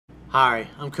Hi,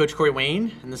 I'm Coach Corey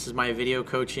Wayne, and this is my video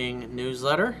coaching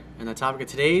newsletter. And the topic of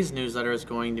today's newsletter is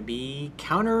going to be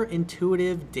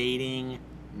counterintuitive dating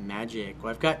magic.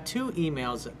 Well, I've got two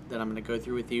emails that I'm going to go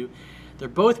through with you. They're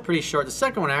both pretty short. The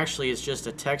second one actually is just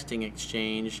a texting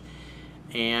exchange.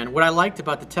 And what I liked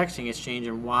about the texting exchange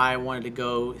and why I wanted to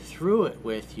go through it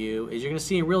with you is you're going to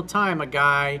see in real time a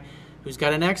guy who's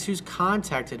got an ex who's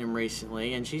contacted him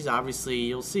recently, and she's obviously,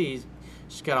 you'll see,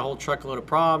 she's got a whole truckload of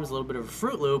problems, a little bit of a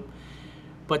Fruit Loop.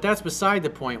 But that's beside the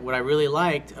point. What I really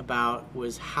liked about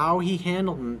was how he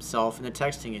handled himself in the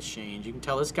texting exchange. You can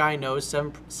tell this guy knows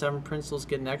seven principles to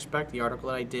get an ex back, the article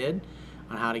that I did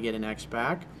on how to get an ex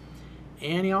back.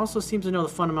 And he also seems to know the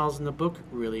fundamentals in the book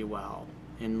really well.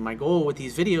 And my goal with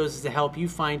these videos is to help you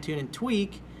fine-tune and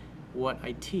tweak what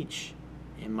I teach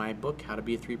in my book, How to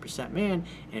Be a 3% Man.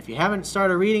 And if you haven't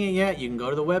started reading it yet, you can go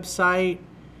to the website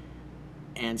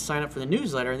and sign up for the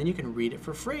newsletter, and then you can read it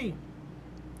for free.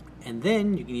 And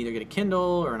then you can either get a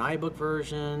Kindle or an iBook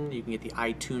version. You can get the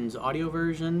iTunes audio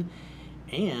version.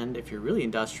 And if you're really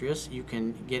industrious, you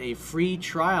can get a free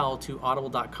trial to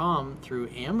audible.com through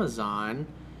Amazon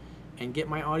and get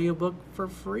my audiobook for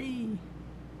free.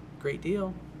 Great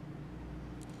deal.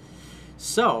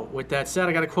 So with that said,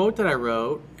 I got a quote that I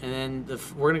wrote, and then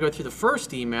we're going to go through the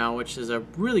first email, which is a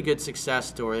really good success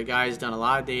story. The guy's done a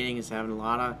lot of dating, is having a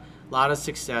lot of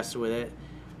success with it.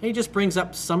 And he just brings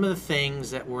up some of the things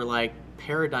that were like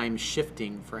paradigm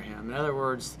shifting for him. In other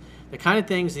words, the kind of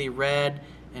things that he read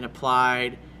and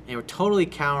applied, and they were totally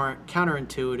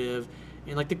counterintuitive,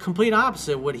 and like the complete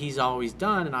opposite of what he's always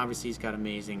done. And obviously he's got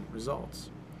amazing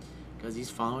results because he's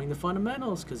following the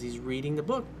fundamentals, because he's reading the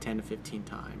book 10 to 15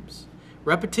 times.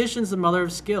 Repetition's the mother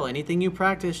of skill. Anything you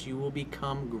practice, you will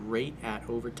become great at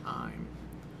over time.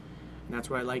 And that's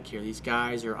what I like here. These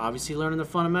guys are obviously learning the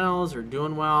fundamentals, they're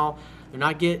doing well. They're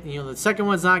not getting, the second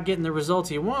one's not getting the results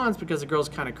he wants because the girl's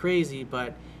kind of crazy,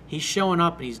 but he's showing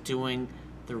up and he's doing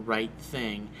the right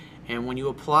thing. And when you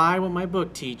apply what my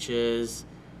book teaches,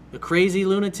 the crazy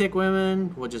lunatic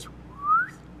women will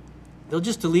they'll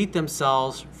just delete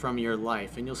themselves from your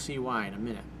life, and you'll see why in a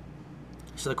minute.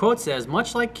 So the quote says,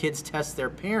 much like kids test their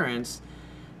parents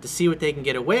to see what they can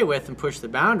get away with and push the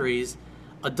boundaries,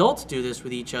 adults do this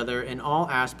with each other in all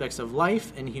aspects of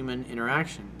life and human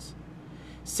interactions.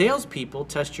 Salespeople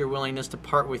test your willingness to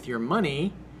part with your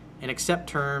money and accept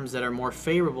terms that are more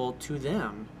favorable to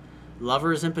them.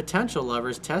 Lovers and potential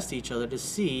lovers test each other to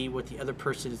see what the other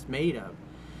person is made of.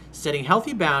 Setting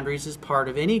healthy boundaries is part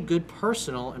of any good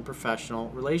personal and professional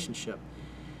relationship.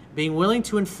 Being willing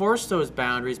to enforce those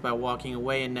boundaries by walking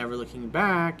away and never looking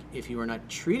back if you are not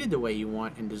treated the way you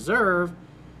want and deserve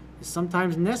is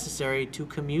sometimes necessary to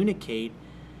communicate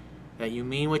that you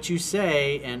mean what you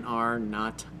say and are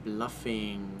not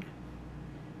bluffing.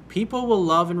 People will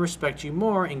love and respect you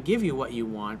more and give you what you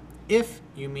want if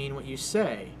you mean what you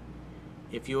say.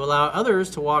 If you allow others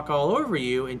to walk all over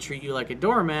you and treat you like a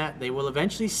doormat, they will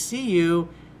eventually see you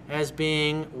as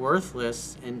being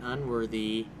worthless and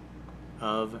unworthy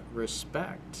of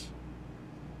respect.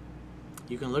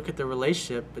 You can look at the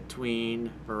relationship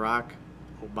between Barack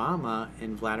Obama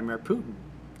and Vladimir Putin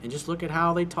and just look at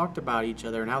how they talked about each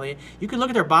other and how you can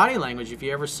look at their body language if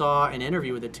you ever saw an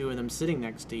interview with the two of them sitting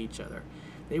next to each other.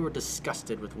 They were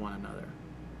disgusted with one another.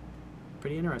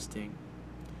 Pretty interesting.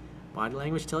 Body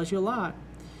language tells you a lot.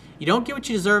 You don't get what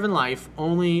you deserve in life,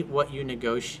 only what you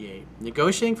negotiate.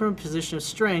 Negotiating from a position of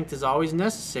strength is always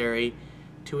necessary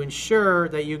to ensure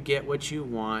that you get what you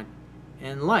want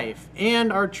in life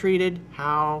and are treated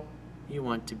how you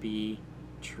want to be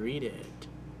treated.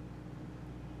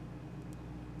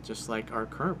 Just like our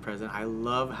current president, I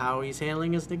love how he's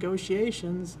handling his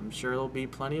negotiations. I'm sure there'll be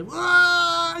plenty of,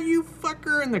 you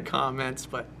fucker in the comments,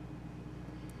 but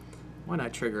why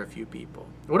not trigger a few people?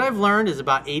 What I've learned is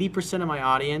about 80% of my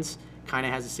audience kind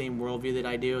of has the same worldview that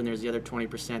I do, and there's the other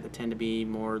 20% that tend to be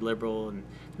more liberal, and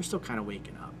they're still kind of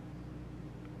waking up.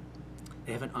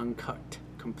 They haven't uncooked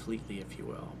completely, if you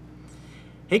will.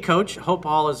 Hey Coach, hope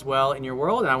all is well in your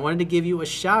world, and I wanted to give you a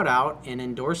shout out and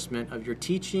endorsement of your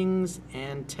teachings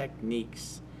and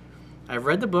techniques. I've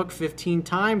read the book 15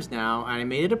 times now, and I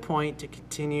made it a point to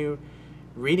continue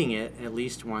reading it at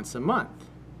least once a month.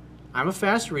 I'm a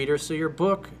fast reader, so your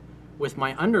book with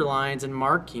my underlines and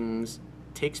markings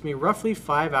takes me roughly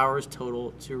 5 hours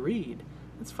total to read.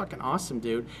 That's fucking awesome,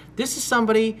 dude. This is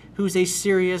somebody who's a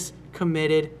serious,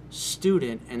 committed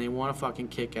student, and they want to fucking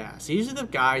kick ass. These are the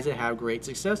guys that have great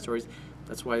success stories.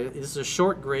 That's why this is a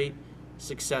short, great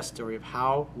success story of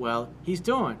how well he's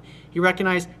doing. He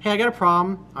recognized, hey, I got a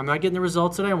problem. I'm not getting the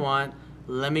results that I want.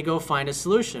 Let me go find a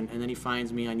solution. And then he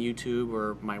finds me on YouTube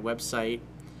or my website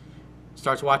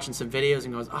Starts watching some videos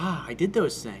and goes, I did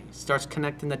those things. Starts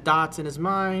connecting the dots in his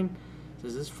mind.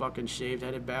 Says, this fucking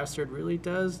shaved-headed bastard really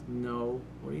does know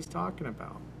what he's talking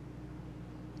about.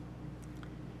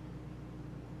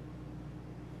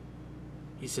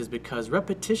 He says, because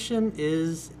repetition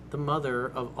is the mother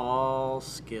of all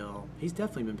skill. He's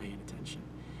definitely been paying attention.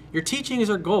 Your teaching is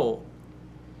our goal.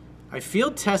 I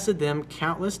field tested them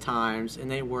countless times, and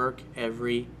they work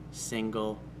every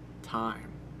single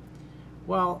time.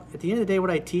 Well, at the end of the day,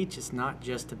 what I teach is not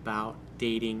just about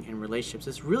dating and relationships.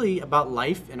 It's really about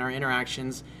life and our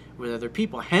interactions with other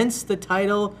people. Hence the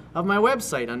title of my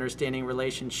website,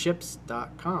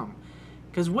 understandingrelationships.com.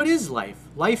 Because what is life?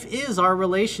 Life is our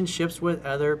relationships with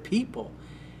other people.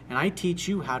 And I teach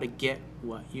you how to get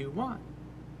what you want.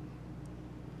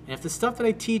 And if the stuff that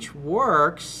I teach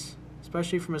works,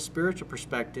 especially from a spiritual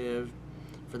perspective,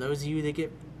 for those of you that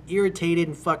get irritated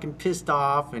and fucking pissed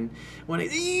off, and when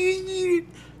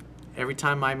every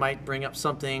time I might bring up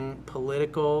something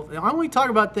political, I only talk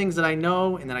about things that I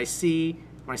know and that I see,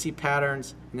 when I see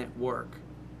patterns and that work.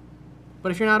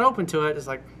 But if you're not open to it, it's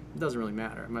like, it doesn't really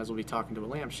matter. I might as well be talking to a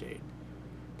lampshade.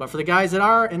 But for the guys that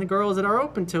are, and the girls that are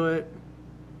open to it,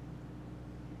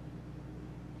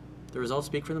 the results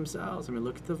speak for themselves. I mean,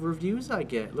 look at the reviews I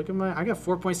get. Look at I got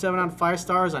 4.7 out of 5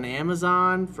 stars on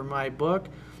Amazon for my book.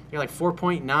 I got like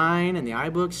 4.9 in the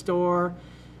iBook store.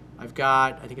 I've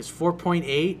got, I think it's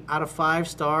 4.8 out of 5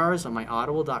 stars on my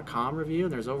audible.com review.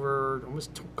 There's over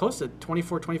almost close to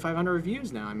 2,500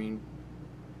 reviews now. I mean,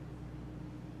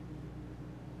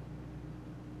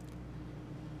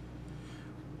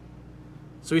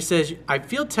 so he says, I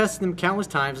field tested them countless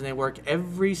times and they work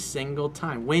every single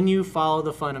time. When you follow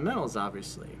the fundamentals,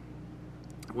 obviously.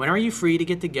 When are you free to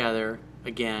get together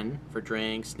again for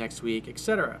drinks, next week,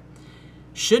 etc.?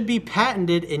 Should be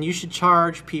patented, and you should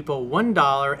charge people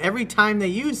 $1 every time they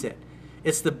use it.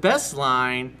 It's the best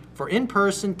line for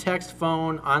in-person, text,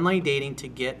 phone, online dating to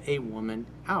get a woman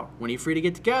out. When are you free to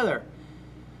get together?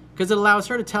 Because it allows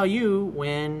her to tell you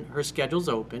when her schedule's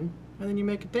open, and then you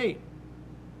make a date.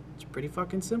 It's pretty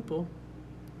fucking simple.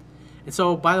 And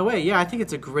so, by the way, yeah, I think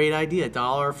it's a great idea.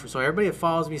 $1 for, so everybody that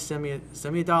follows me, send me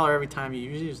 $1 every time you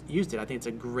used it. I think it's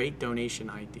a great donation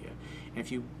idea. And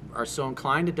if you are so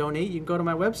inclined to donate, you can go to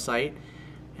my website,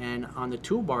 and on the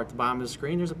toolbar at the bottom of the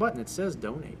screen, there's a button that says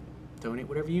donate. Donate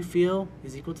whatever you feel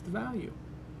is equal to the value.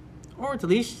 Or at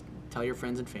least tell your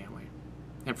friends and family.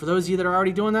 And for those of you that are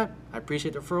already doing that, I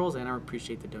appreciate the referrals and I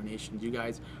appreciate the donations. You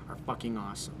guys are fucking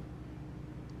awesome.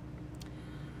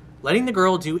 Letting the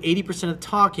girl do 80% of the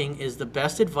talking is the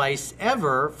best advice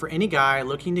ever for any guy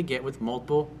looking to get with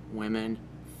multiple women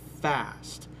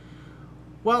fast.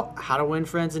 Well, how to win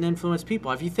friends and influence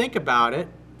people. If you think about it,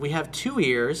 we have 2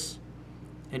 ears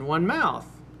and 1 mouth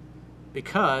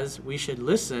because we should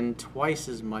listen twice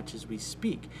as much as we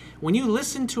speak. When you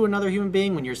listen to another human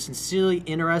being, when you're sincerely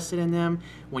interested in them,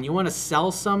 when you want to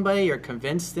sell somebody or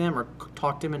convince them or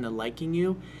talk them into liking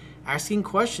you, asking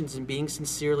questions and being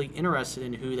sincerely interested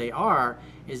in who they are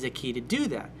is the key to do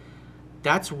that.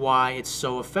 That's why it's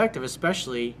so effective,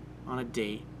 especially on a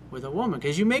date with a woman,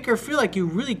 because you make her feel like you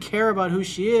really care about who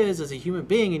she is as a human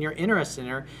being and you're interested in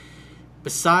her,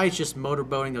 besides just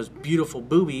motorboating those beautiful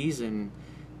boobies and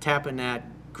tapping that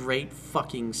great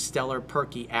fucking stellar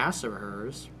perky ass of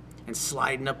hers and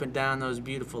sliding up and down those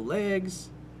beautiful legs.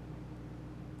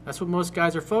 That's what most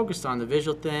guys are focused on, the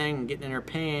visual thing, and getting in her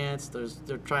pants.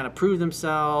 They're trying to prove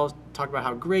themselves, talk about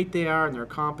how great they are and their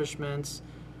accomplishments.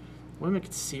 Women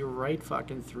can see right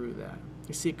fucking through that.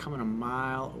 You see it coming a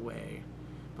mile away.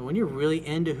 But when you're really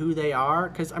into who they are,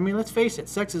 because, I mean, let's face it,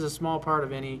 sex is a small part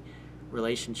of any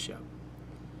relationship.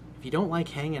 If you don't like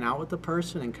hanging out with the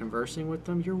person and conversing with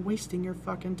them, you're wasting your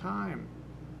fucking time.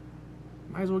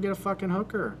 Might as well get a fucking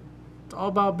hooker. It's all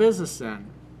about business then.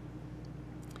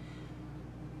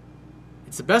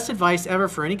 It's the best advice ever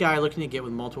for any guy looking to get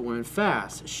with multiple women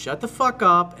fast. Shut the fuck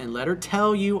up and let her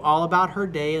tell you all about her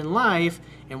day in life,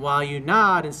 and while you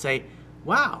nod and say,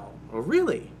 wow, oh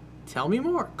really? Tell me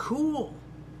more. Cool.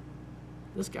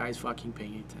 This guy's fucking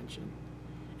paying attention.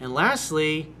 And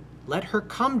lastly, let her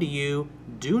come to you.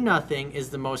 Do nothing is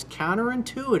the most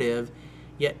counterintuitive,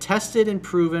 yet tested and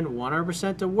proven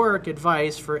 100% to work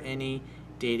advice for any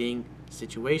dating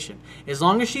situation. As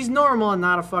long as she's normal and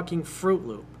not a fucking Fruit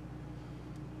Loop.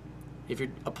 If you're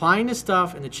applying this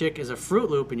stuff and the chick is a Fruit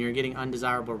Loop and you're getting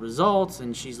undesirable results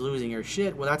and she's losing her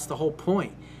shit, well, that's the whole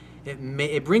point.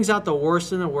 It brings out the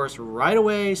worst and the worst right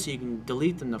away so you can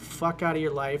delete them the fuck out of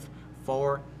your life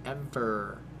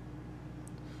forever.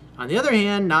 On the other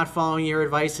hand, not following your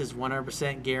advice is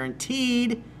 100%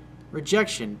 guaranteed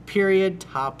rejection. Period.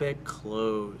 Topic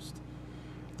closed.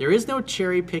 There is no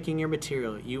cherry picking your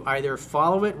material. You either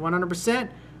follow it 100%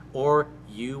 or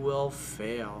you will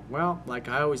fail. Well, like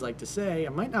I always like to say, I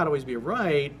might not always be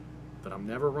right, but I'm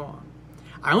never wrong.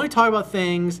 I only talk about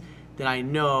things that I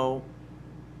know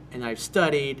and I've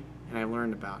studied and I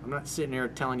learned about. I'm not sitting here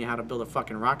telling you how to build a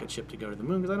fucking rocket ship to go to the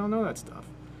moon because I don't know that stuff.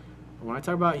 But when I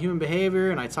talk about human behavior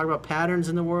and I talk about patterns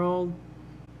in the world,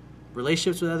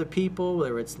 relationships with other people,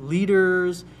 whether it's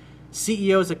leaders,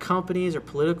 CEOs of companies, or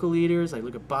political leaders, I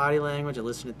look at body language, I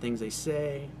listen to things they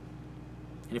say.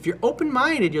 And if you're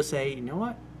open-minded, you'll say, you know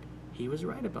what? He was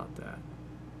right about that.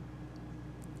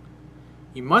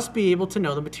 You must be able to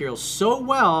know the material so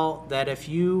well that if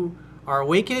you are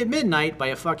awakened at midnight by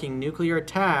a fucking nuclear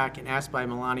attack and asked by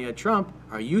Melania Trump,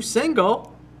 are you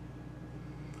single?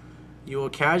 You will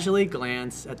casually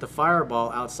glance at the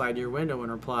fireball outside your window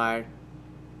and reply,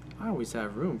 I always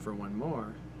have room for one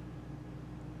more.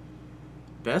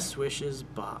 Best wishes,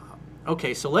 Bob.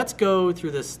 Okay, so let's go through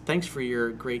this. Thanks for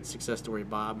your great success story,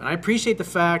 Bob. And I appreciate the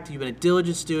fact you've been a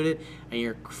diligent student and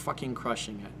you're fucking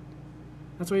crushing it.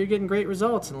 That's why you're getting great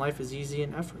results and life is easy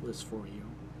and effortless for you.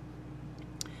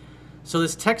 So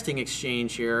this texting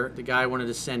exchange here, the guy wanted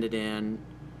to send it in,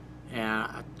 and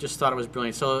I just thought it was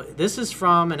brilliant. So this is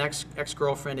from an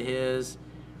ex-girlfriend of his,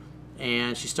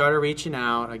 and she started reaching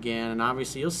out again. And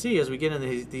obviously, you'll see as we get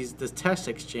into this text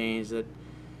exchange that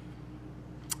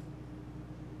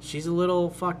she's a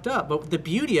little fucked up. But the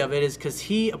beauty of it is because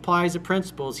he applies the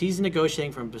principles, he's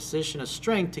negotiating from a position of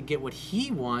strength to get what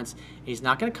he wants. He's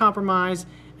not going to compromise,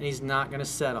 and he's not going to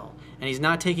settle. And he's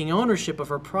not taking ownership of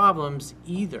her problems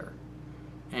either.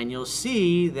 And you'll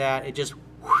see that it just,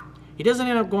 he doesn't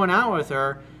end up going out with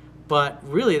her, but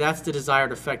really that's the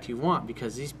desired effect you want,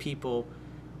 because these people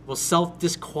will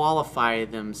self-disqualify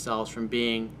themselves from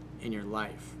being in your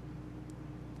life.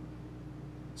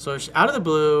 So out of the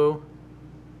blue,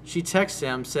 she texts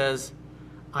him, says,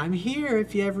 I'm here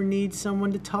if you ever need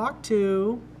someone to talk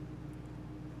to.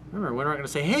 Remember, we're not going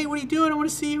to say, hey, what are you doing? I want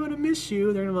to see you and I miss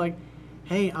you. They're going to be like,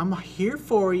 hey, I'm here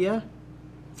for you.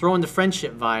 Throwing the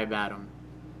friendship vibe at him.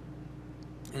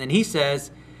 And then he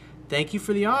says, thank you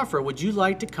for the offer. Would you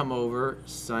like to come over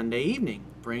Sunday evening?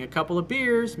 Bring a couple of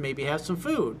beers, maybe have some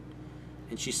food.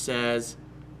 And she says,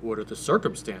 what are the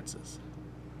circumstances?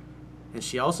 And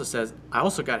she also says, I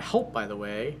also got help, by the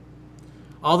way.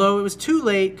 Although it was too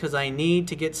late because I need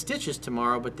to get stitches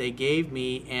tomorrow, but they gave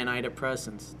me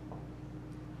antidepressants.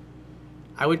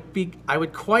 I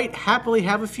would quite happily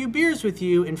have a few beers with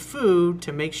you and food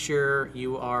to make sure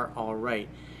you are all right.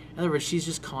 In other words, she's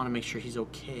just calling to make sure he's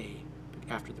okay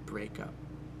after the breakup.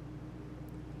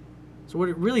 So what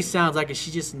it really sounds like is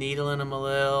she's just needling him a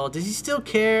little. Does he still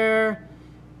care?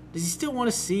 Does he still want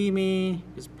to see me?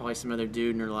 There's probably some other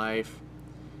dude in her life.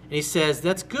 And he says,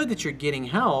 that's good that you're getting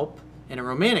help in a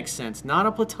romantic sense, not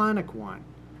a platonic one.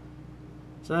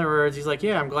 So in other words, he's like,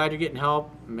 yeah, I'm glad you're getting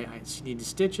help. She needs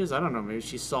stitches. I don't know. Maybe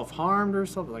she's self-harmed or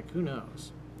something. Like, who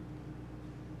knows?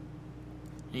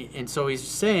 And so he's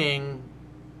saying,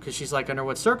 because she's like, under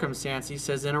what circumstance? He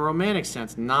says, in a romantic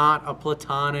sense, not a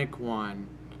platonic one.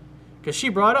 Because she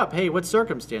brought up, hey, what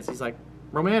circumstance? He's like,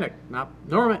 romantic, not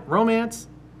romance,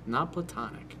 not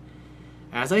platonic.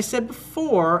 As I said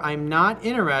before, I'm not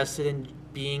interested in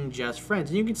being just friends.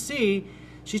 And you can see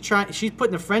she's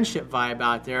putting the friendship vibe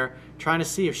out there, trying to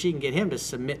see if she can get him to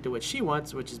submit to what she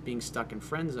wants, which is being stuck in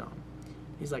friend zone.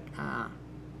 He's like,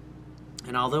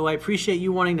 And although I appreciate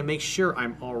you wanting to make sure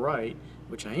I'm all right,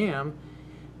 which I am,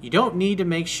 you don't need to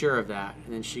make sure of that.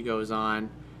 And then she goes on,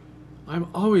 I'm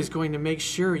always going to make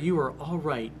sure you are all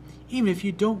right, even if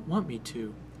you don't want me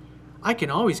to. I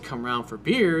can always come round for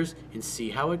beers and see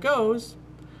how it goes.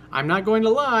 I'm not going to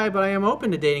lie, but I am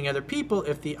open to dating other people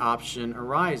if the option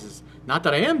arises. Not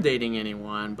that I am dating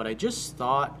anyone, but I just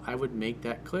thought I would make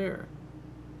that clear.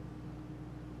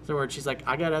 In other words, she's like,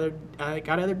 I got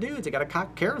other dudes. I got a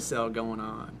carousel going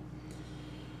on.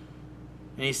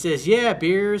 And he says, yeah,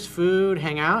 beers, food,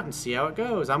 hang out, and see how it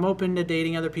goes. I'm open to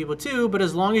dating other people too, but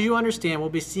as long as you understand we'll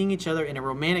be seeing each other in a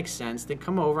romantic sense, then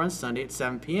come over on Sunday at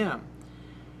 7 p.m.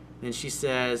 Then she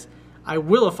says, I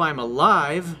will if I'm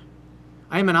alive.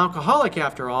 I am an alcoholic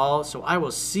after all, so I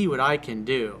will see what I can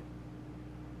do.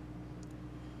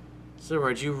 In other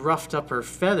words, you roughed up her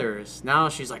feathers. Now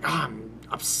she's like, I'm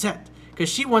upset. Because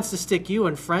she wants to stick you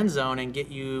in friend zone and get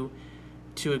you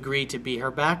to agree to be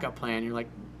her backup plan. You're like,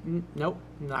 nope,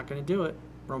 I'm not going to do it.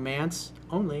 Romance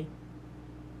only.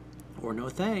 Or no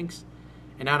thanks.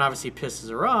 And that obviously pisses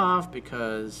her off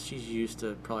because she's used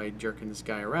to probably jerking this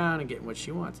guy around and getting what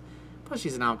she wants. Plus,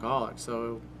 she's an alcoholic,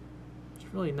 so it's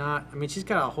really not... I mean, she's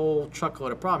got a whole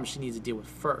truckload of problems she needs to deal with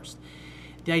first.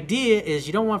 The idea is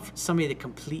you don't want somebody to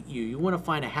complete you. You want to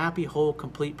find a happy, whole,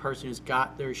 complete person who's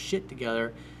got their shit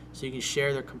together so you can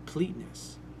share their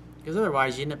completeness. Because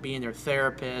otherwise you end up being their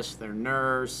therapist, their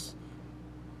nurse.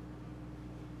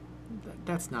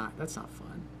 That's not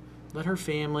fun. Let her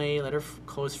family, let her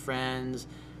close friends,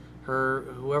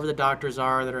 whoever the doctors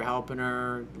are that are helping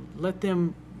her, let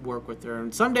them work with her.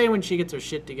 And someday when she gets her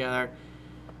shit together,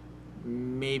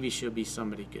 maybe she'll be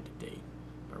somebody good to date.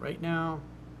 But right now...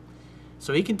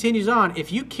 So he continues on,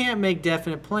 if you can't make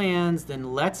definite plans,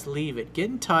 then let's leave it. Get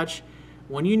in touch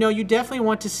when you know you definitely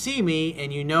want to see me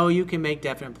and you know you can make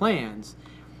definite plans.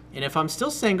 And if I'm still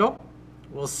single,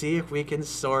 we'll see if we can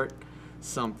sort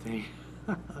something.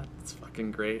 That's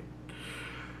fucking great.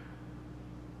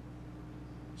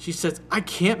 She says, I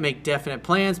can't make definite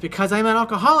plans because I'm an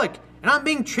alcoholic and I'm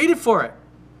being treated for it.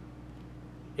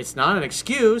 It's not an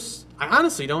excuse. I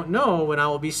honestly don't know when I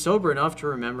will be sober enough to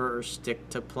remember or stick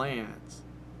to plans.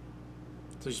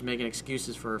 So she's making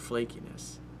excuses for her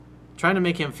flakiness. Trying to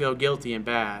make him feel guilty and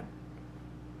bad.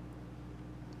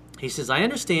 He says, I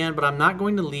understand, but I'm not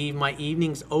going to leave my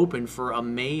evenings open for a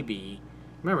maybe.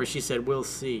 Remember, she said, we'll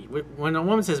see. When a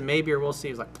woman says maybe or we'll see,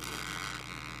 it's like,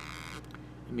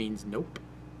 it means nope.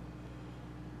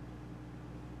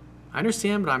 I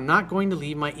understand, but I'm not going to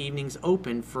leave my evenings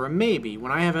open for a maybe when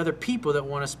I have other people that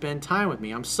want to spend time with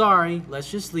me. I'm sorry.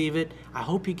 Let's just leave it. I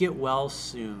hope you get well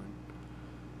soon.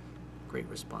 Great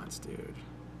response, dude.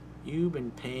 You've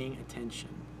been paying attention.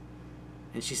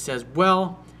 And she says,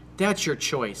 well, that's your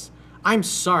choice. I'm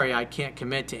sorry I can't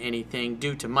commit to anything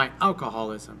due to my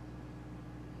alcoholism.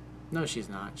 No, she's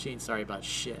not. She ain't sorry about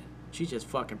shit. She's just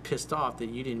fucking pissed off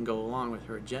that you didn't go along with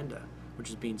her agenda, which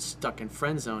is being stuck in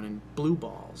friend zone and blue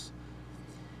balls.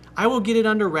 I will get it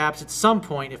under wraps at some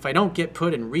point if I don't get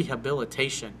put in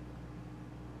rehabilitation.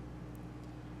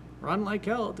 Run like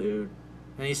hell, dude.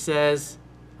 And he says,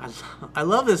 I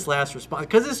love this last response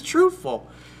because it's truthful.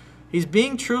 He's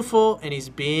being truthful and he's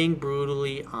being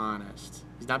brutally honest.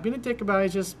 He's not being a dick about it.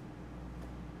 He's just...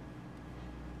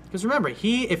 Because remember,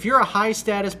 if you're a high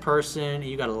status person and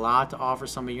you got a lot to offer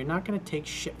somebody, you're not going to take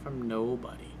shit from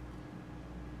nobody.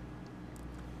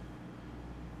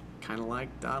 Kind of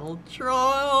like Donald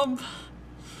Trump.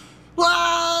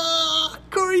 Ah,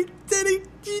 Corey did it.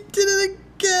 He did it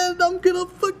again. I'm gonna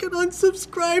fucking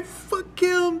unsubscribe. Fuck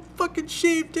him. Fucking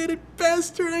shame-titted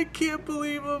bastard. I can't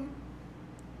believe him.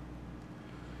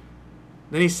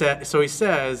 Then he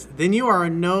says, then you are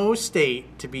in no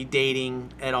state to be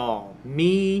dating at all,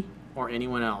 me or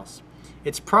anyone else.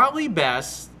 It's probably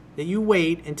best that you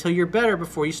wait until you're better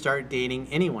before you start dating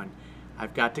anyone.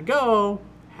 I've got to go.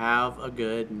 Have a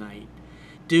good night.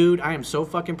 Dude, I am so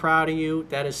fucking proud of you.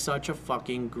 That is such a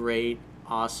fucking great,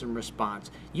 awesome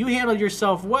response. You handled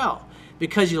yourself well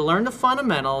because you learned the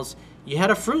fundamentals. You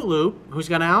had a Fruit Loop who's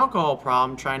got an alcohol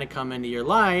problem trying to come into your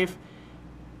life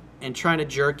and trying to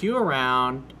jerk you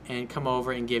around and come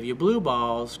over and give you blue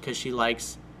balls because she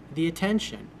likes the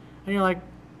attention. And you're like,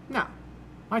 no,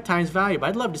 my time's valuable.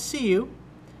 I'd love to see you,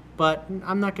 but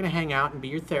I'm not going to hang out and be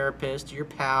your therapist, or your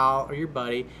pal, or your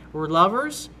buddy. We're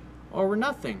lovers, or we're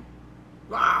nothing.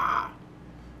 Ah!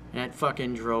 And that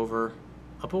fucking drove her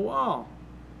up a wall.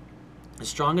 The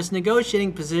strongest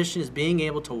negotiating position is being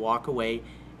able to walk away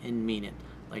and mean it,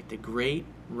 like the great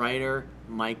writer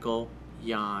Michael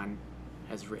Yon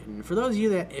has written. For those of you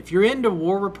that, if you're into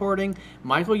war reporting,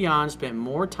 Michael Yon spent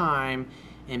more time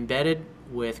embedded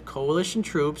with coalition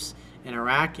troops in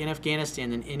Iraq and Afghanistan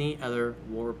than any other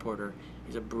war reporter.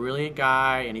 He's a brilliant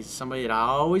guy, and he's somebody that I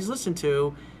always listen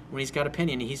to when he's got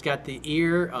opinion. He's got the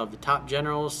ear of the top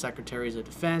generals, secretaries of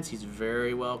defense. He's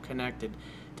very well connected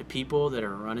to people that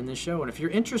are running the show. And if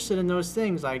you're interested in those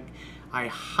things, I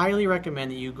highly recommend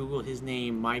that you Google his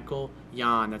name, Michael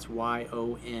Yon. That's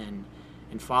Y-O-N.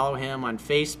 And follow him on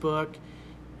Facebook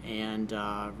and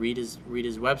read his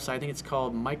website. I think it's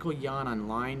called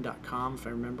michaelyononline.com, if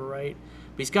I remember right.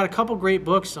 But he's got a couple great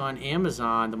books on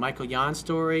Amazon. The Michael Yon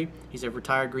Story. He's a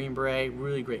retired Green Beret.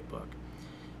 Really great book,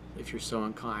 if you're so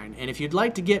inclined. And if you'd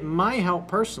like to get my help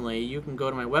personally, you can go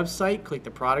to my website, click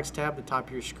the Products tab at the top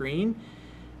of your screen,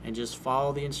 and just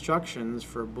follow the instructions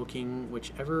for booking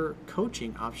whichever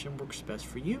coaching option works best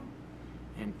for you.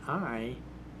 And I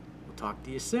will talk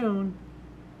to you soon.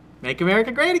 Make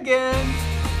America great again!